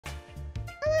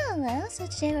Hello, so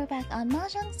today we're back on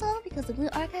Mahjong Soul because the Blue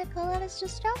Archive Collab has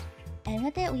just dropped. And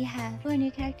with it we have 4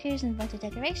 new characters and a bunch of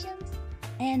decorations.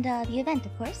 And the event,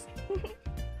 of course.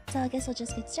 So I guess we'll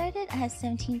just get started. I have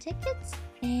 17 tickets.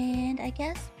 And I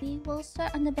guess we will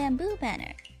start on the bamboo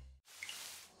banner.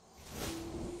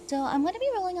 So I'm going to be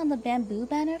rolling on the bamboo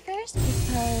banner first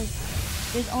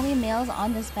because there's only males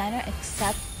on this banner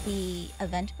except the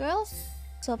event girls.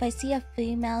 So if I see a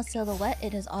female silhouette,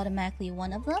 it is automatically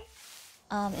one of them.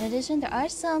 In addition, there are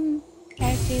some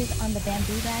characters on the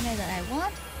bamboo banner that I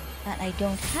want that I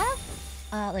don't have,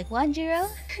 like Wanjiro.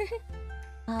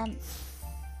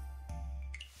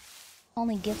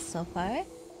 Only gifts so far,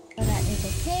 so that is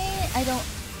okay.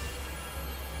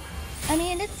 I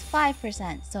mean, it's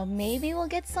 5%, so maybe we'll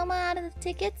get some out of the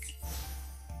tickets.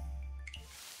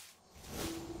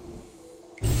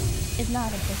 It's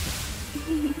not a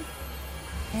ticket.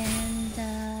 And,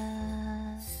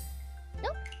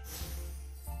 nope.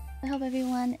 I hope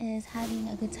everyone is having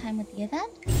a good time with the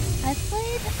event. I've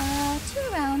played 2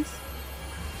 rounds,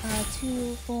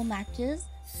 2 full matches,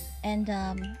 and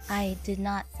I did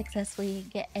not successfully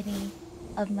get any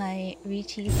of my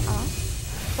Riichis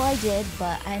off. Well, I did,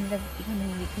 but I ended up becoming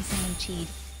weak because someone cheated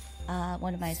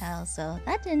one of my tiles, so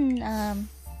that didn't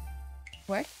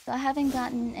work. So I haven't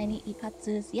gotten any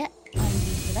Ikatsus yet on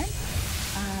the event,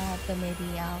 but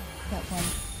maybe I'll get one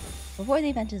before the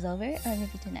event is over, or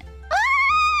maybe tonight.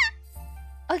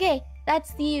 Okay,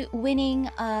 that's the winning,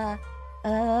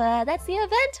 that's the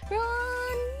event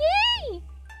run! Yay!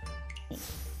 Okay.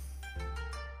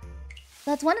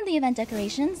 That's one of the event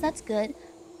decorations, that's good.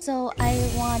 So I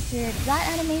wanted that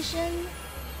animation,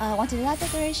 wanted that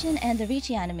decoration, and the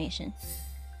Riichi animation.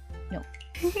 No.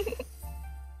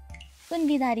 Wouldn't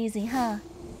be that easy, huh?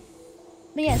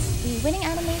 But yes, the winning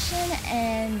animation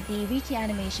and the Riichi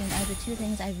animation are the 2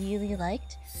 things I really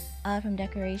liked from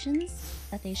decorations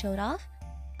that they showed off.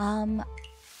 I'm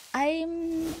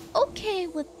okay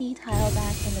with the tile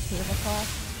back and the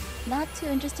tablecloth. Not too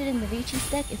interested in the Riichi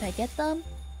stick if I get them.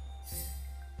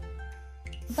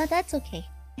 But that's okay.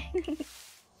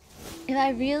 if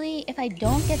I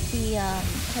don't get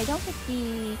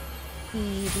the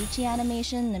Riichi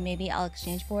animation, then maybe I'll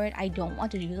exchange for it. I don't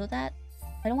want to do that.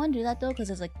 I don't want to do that though because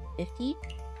it's like 50.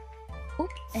 Oop,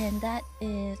 and that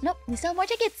is... Nope, we still have more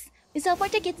tickets! We still have more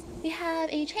tickets! We have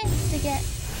a chance to get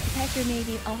a character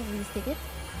maybe off of these tickets.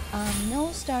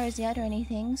 No stars yet or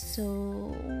anything,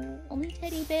 so... only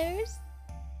teddy bears?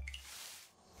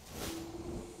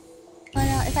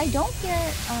 But if I don't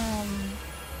get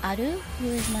Aru, who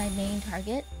is my main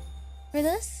target for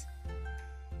this,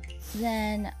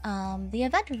 then the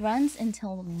event runs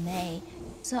until May.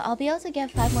 So I'll be able to get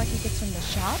 5 more tickets from the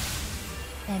shop,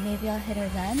 and maybe I'll hit her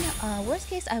then. Worst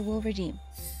case, I will redeem.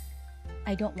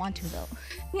 I don't want to though.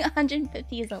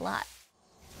 150 is a lot.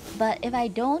 But if I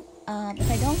don't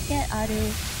get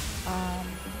Aru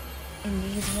in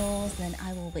these rolls, then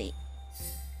I will wait.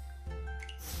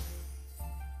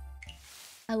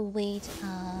 I will wait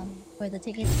for the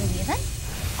tickets for the event.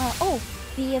 Oh,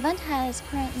 the event has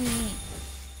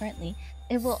currently,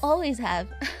 it will always have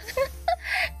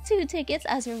 2 tickets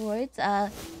as rewards.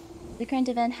 The current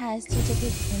event has 2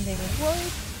 tickets in the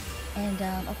rewards, and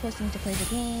of course you need to play the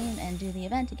game and do the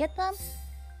event to get them.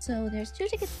 So there's 2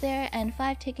 tickets there and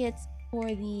 5 tickets for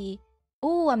the...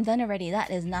 Oh, I'm done already.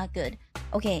 That is not good.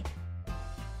 Okay.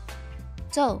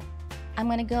 So, I'm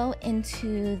gonna go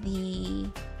into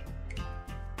the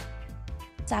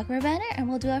Sakura banner and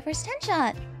we'll do our first 10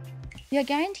 shot. We are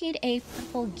guaranteed a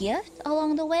purple gift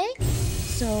along the way.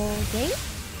 So, Gabe?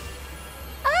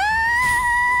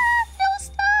 Ah! No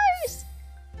stars!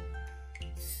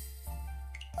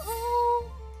 Oh,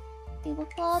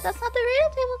 tablecloth. That's not the real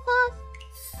tablecloth.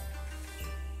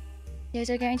 There's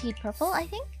our guaranteed purple, I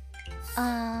think.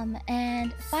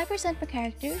 And 5% for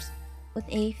characters with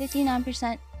a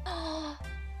 59%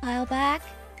 file back.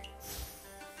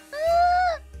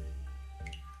 Ah!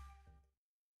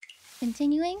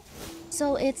 Continuing.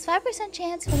 So it's 5%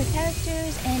 chance for the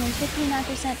characters and a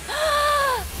 59%.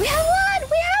 We have one!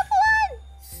 We have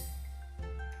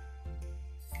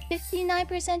one!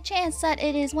 59% chance that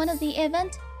it is one of the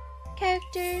event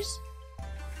characters.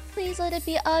 Please let it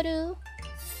be Aru.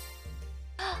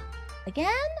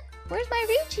 Again? Where's my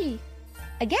Riichi?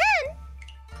 Again?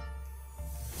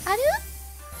 Aru?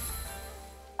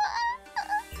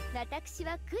 私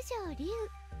は九条龍。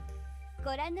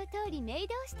ご覧の通りメイ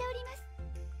ドをしております。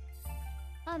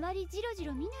あまりジロジ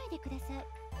ロ見ないでください。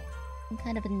I'm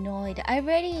kind of annoyed. I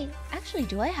already... Actually,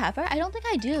 do I have her? I don't think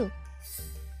I do.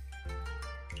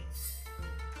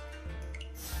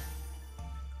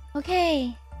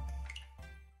 Okay.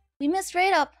 We missed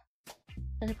right up.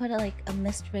 Did I put a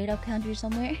missed rate up counter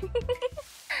somewhere?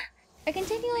 We're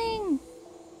continuing!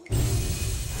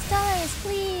 Stars,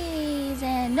 please!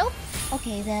 And nope!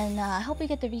 Okay, then I hope we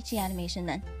get the Riichi animation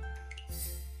then.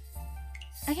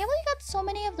 I can't believe we got so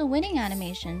many of the winning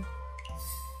animation.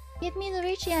 Give me the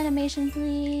Riichi animation,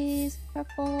 please.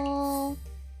 Purple,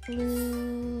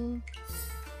 blue.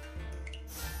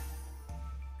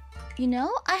 You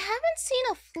know, I haven't seen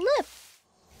a flip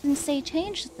since they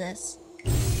changed this.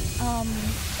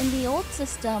 In the old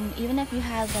system, even if you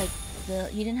had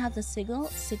you didn't have the signal.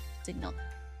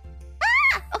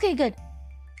 Ah! Okay, good.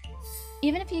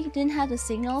 Even if you didn't have the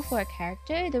signal for a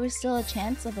character, there was still a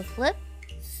chance of a flip.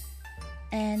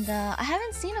 And I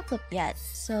haven't seen a flip yet,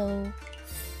 so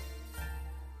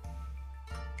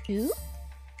 2?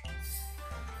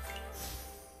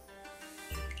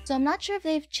 So I'm not sure if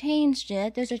they've changed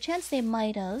it. There's a chance they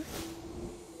might have.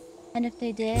 And if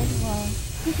they did, well,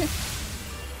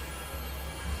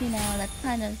 you know, that's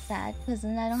kind of sad because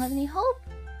then I don't have any hope.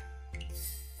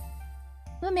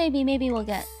 But maybe we'll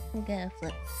get a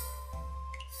flip.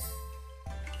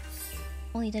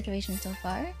 Only decoration so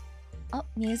far. Oh,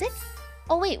 music?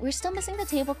 Oh wait, we're still missing the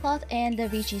tablecloth and the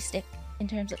Riichi stick in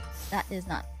terms of that is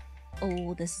not.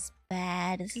 Oh, this is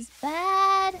bad. This is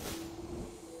bad.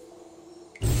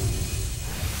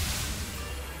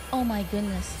 Oh my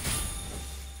goodness.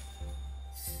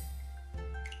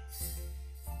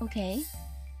 Okay.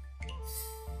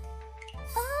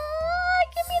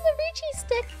 Give me the Riichi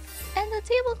stick and the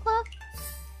tablecloth.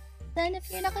 Then if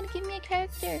you're not gonna give me a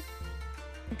character.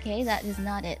 Okay, that is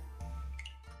not it.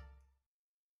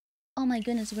 Oh my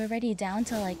goodness, we're already down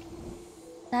to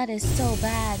that is so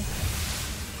bad.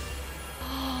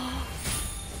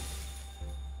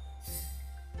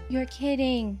 You're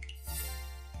kidding.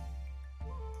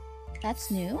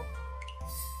 That's new?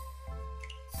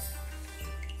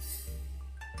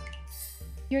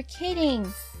 You're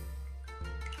kidding.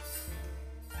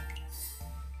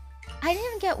 I didn't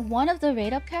even get one of the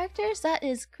rate up characters? That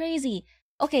is crazy.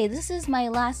 Okay, this is my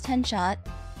last 10 shot.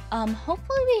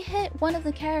 Hopefully we hit one of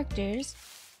the characters.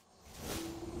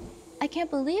 I can't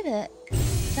believe it.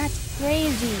 That's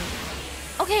crazy.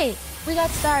 Okay, we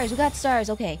got stars,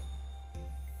 okay.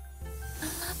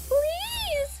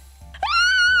 Please!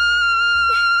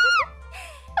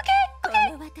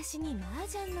 Okay. 私に麻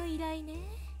雀の依頼ね。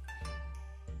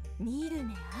見る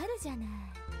目あるじゃない。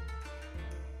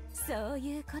そう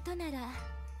いうことなら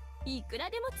いくら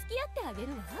でも付き合ってあげ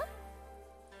るわ。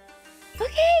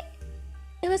Okay!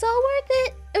 It was all worth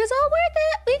it! It was all worth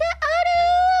it! We got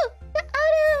Aru! The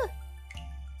Aru!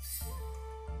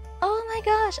 Oh my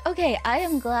gosh. Okay, I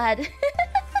am glad.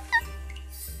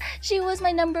 She was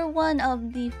my number 1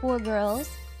 of the 4 girls.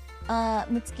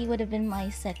 Mitsuki would have been my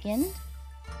second.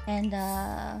 And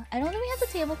I don't think we have the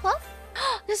tablecloth.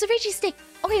 There's a Riichi stick!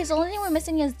 Okay, so the only thing we're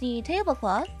missing is the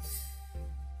tablecloth.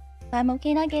 But I'm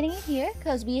okay not getting it here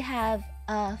because we have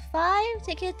 5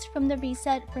 tickets from the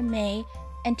reset from May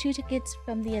and 2 tickets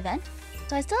from the event.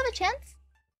 So I still have a chance.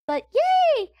 But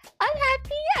yay! I'm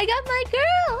happy! I got my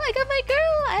girl!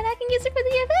 And I can use it for the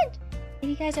event! If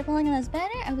you guys are pulling on this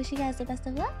banner, I wish you guys the best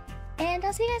of luck. And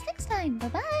I'll see you guys next time.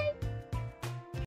 Bye-bye!